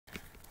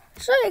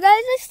Sorry guys,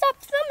 I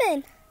stopped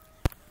filming.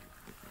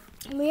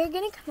 We are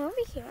gonna come over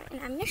here and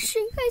I'm gonna show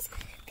you guys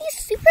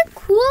these super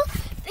cool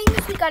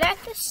things we got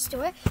at the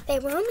store. They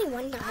were only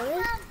 $1.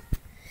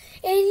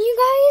 And you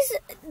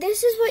guys,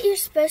 this is what you're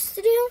supposed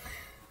to do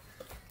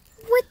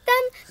with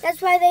them.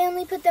 That's why they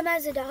only put them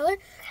as $1.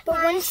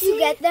 But once you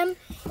get them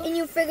and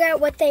you figure out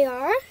what they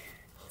are,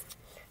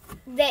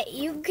 that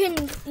you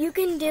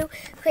can do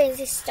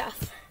crazy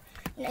stuff.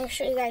 And I'll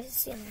show you guys the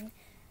ceiling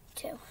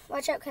too.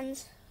 Watch out,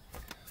 Kens.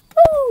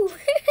 Woo!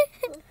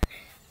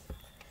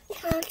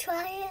 Can I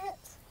try it?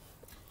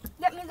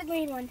 Get me the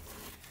green one.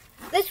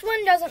 This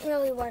one doesn't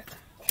really work.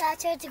 Can I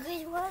try the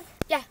green one?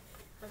 Yeah.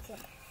 Okay.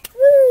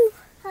 Woo!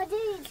 How do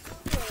you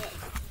do it?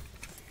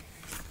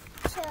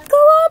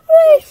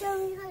 Cooperate! Show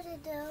me how to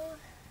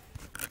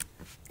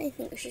do. I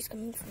think she's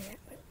coming from that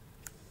way.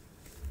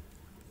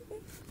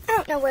 I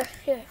don't know where.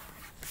 Here.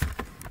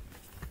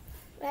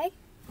 Right?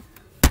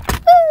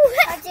 Woo!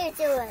 How do you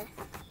do it?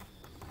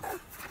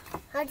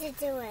 How do you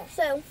do it?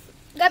 So,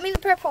 got me the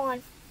purple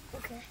one.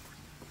 Okay.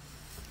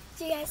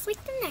 Do you guys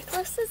like the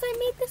necklaces I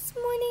made this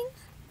morning?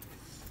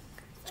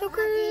 Chokers.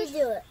 How do you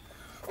do it?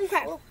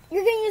 Okay,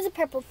 you're gonna use the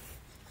purple.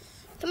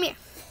 Come here.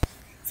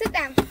 Sit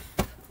down.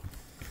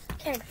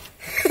 Okay.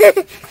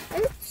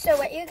 So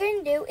what you're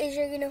gonna do is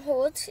you're gonna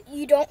hold.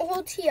 You don't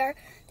hold here.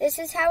 This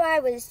is how I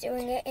was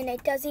doing it, and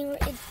it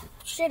doesn't. It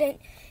shouldn't.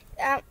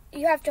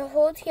 You have to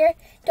hold here.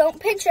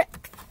 Don't pinch it.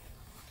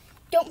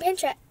 Don't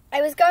pinch it.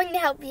 I was going to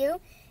help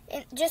you,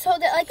 and just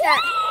hold it like that.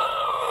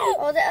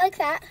 Hold it like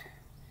that.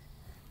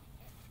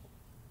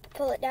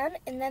 Pull it down,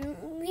 and then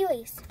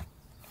release.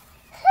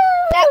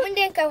 That one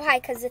didn't go high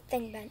because the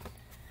thing bent.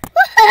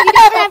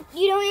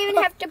 You don't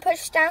even have to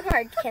push down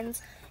hard,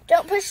 Kins.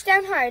 Don't push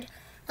down hard.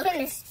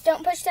 Kins,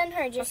 don't push down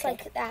hard, just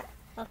like that.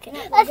 Okay.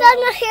 I found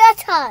a hair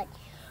tie.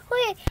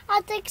 Wait, I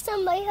think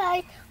somebody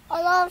had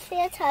a lot of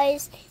hair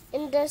ties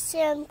in the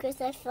sand because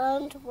I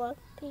found one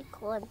big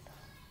one.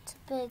 It's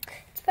big.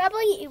 It's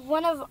probably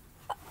one of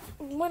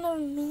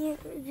me,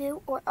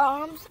 you, or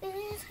Arms in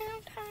his hair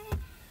tie.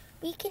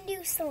 We can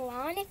do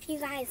salon if you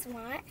guys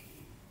want.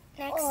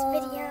 Next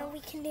video,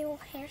 we can do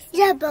hair salon.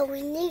 Yeah, but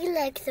we need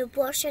like the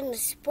brush and the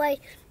spray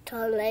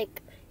to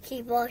like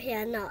keep our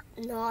hair not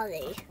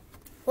naughty.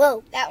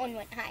 Whoa. That one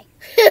went high.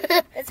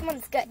 This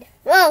one's good.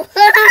 Whoa.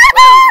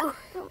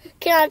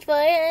 Can I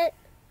try it?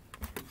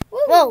 Woo.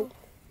 Whoa.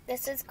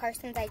 This is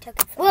Carson's. I took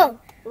it from Whoa. him.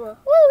 Whoa. Woo,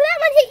 that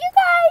one hit you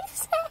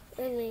guys.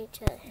 Let me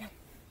try.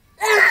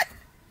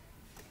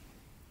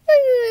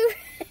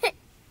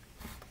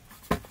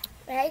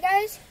 Right,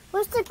 guys?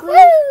 What's the green?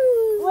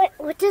 Woo.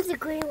 What does the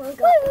green one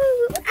go?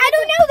 Woo. I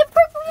don't know. The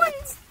purple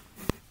ones.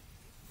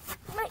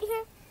 Right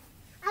here.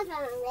 I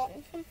found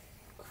it.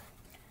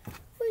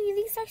 Ooh,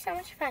 these are so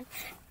much fun.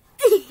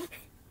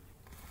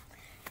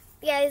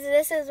 Guys,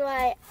 this is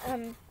why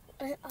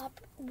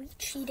we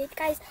cheated.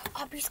 Guys,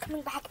 Aubrey's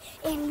coming back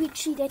and we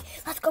cheated.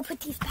 Let's go put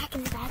these back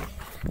in the bag.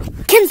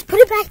 Kins, put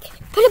it back.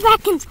 Put it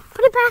back, Kins.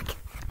 Put it back.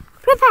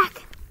 Put it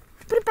back.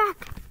 Put it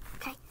back.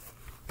 Okay.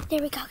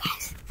 There we go,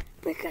 guys.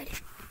 We're good.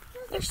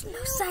 There's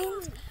no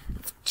signs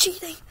of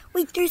cheating.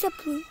 Wait, there's a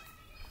blue.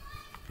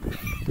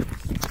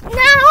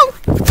 No!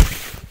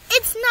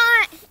 It's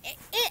not.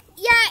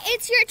 Yeah,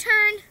 it's your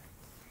turn.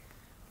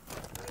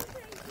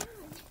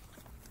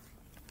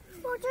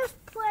 We're just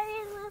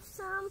playing with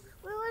some.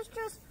 We was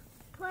just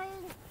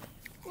playing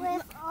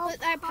with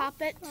our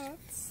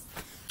puppets.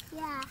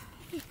 Yeah.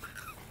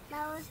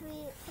 That was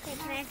me. Okay,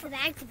 can I have the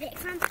bag to pick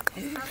from?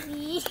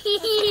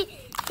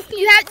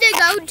 You have to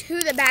go to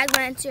the bag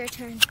when it's your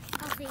turn.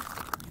 I'll see.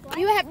 What?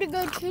 You have to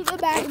go to the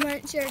bag when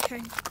it's your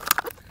turn.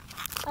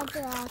 I'll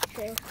do that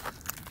too.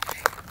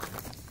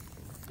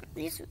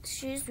 These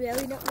shoes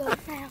really don't go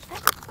fast.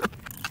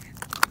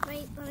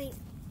 Wait.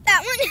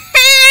 That one.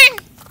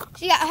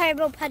 She got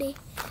horrible putty.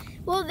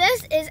 Well,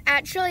 this is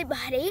actually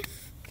putty.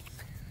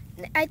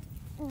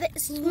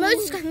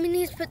 Most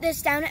companies put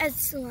this down as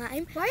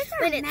slime. Why is there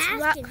when a it's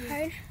mask rock in here?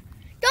 hard.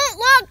 Don't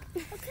look.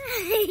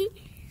 Okay.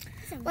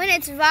 When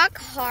it's rock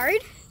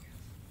hard.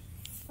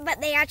 But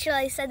they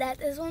actually said that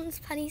this one's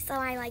putty, so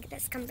I like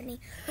this company.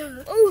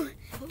 Ooh,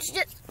 it's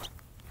just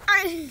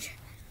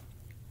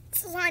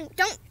slime.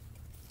 Don't.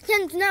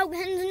 Kins, no,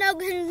 Kins, no,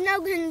 Kins,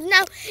 no, Kins,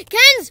 no.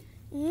 Kins,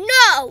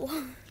 no.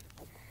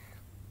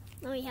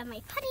 Let me have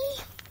my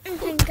putty.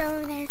 Okay,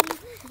 go there.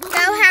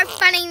 Go have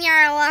fun in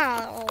your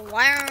little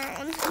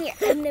world. Here,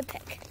 I'm gonna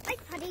pick. My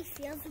putty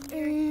feels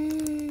weird.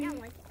 I don't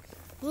like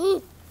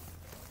it.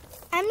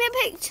 I'm gonna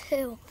pick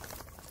two.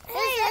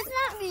 Hey, that's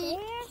not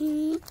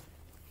me.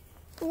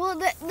 Well,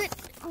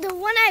 the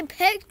one I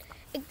picked,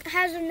 it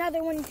has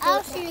another one too.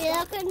 Oh, see,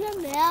 look in the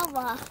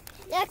mirror.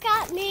 Look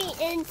at me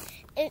in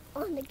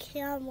on the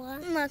camera.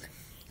 Look.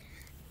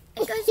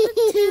 It goes with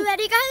two.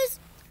 Ready, guys?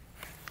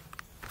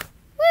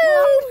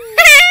 Woo!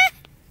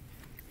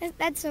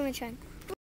 That's so much fun.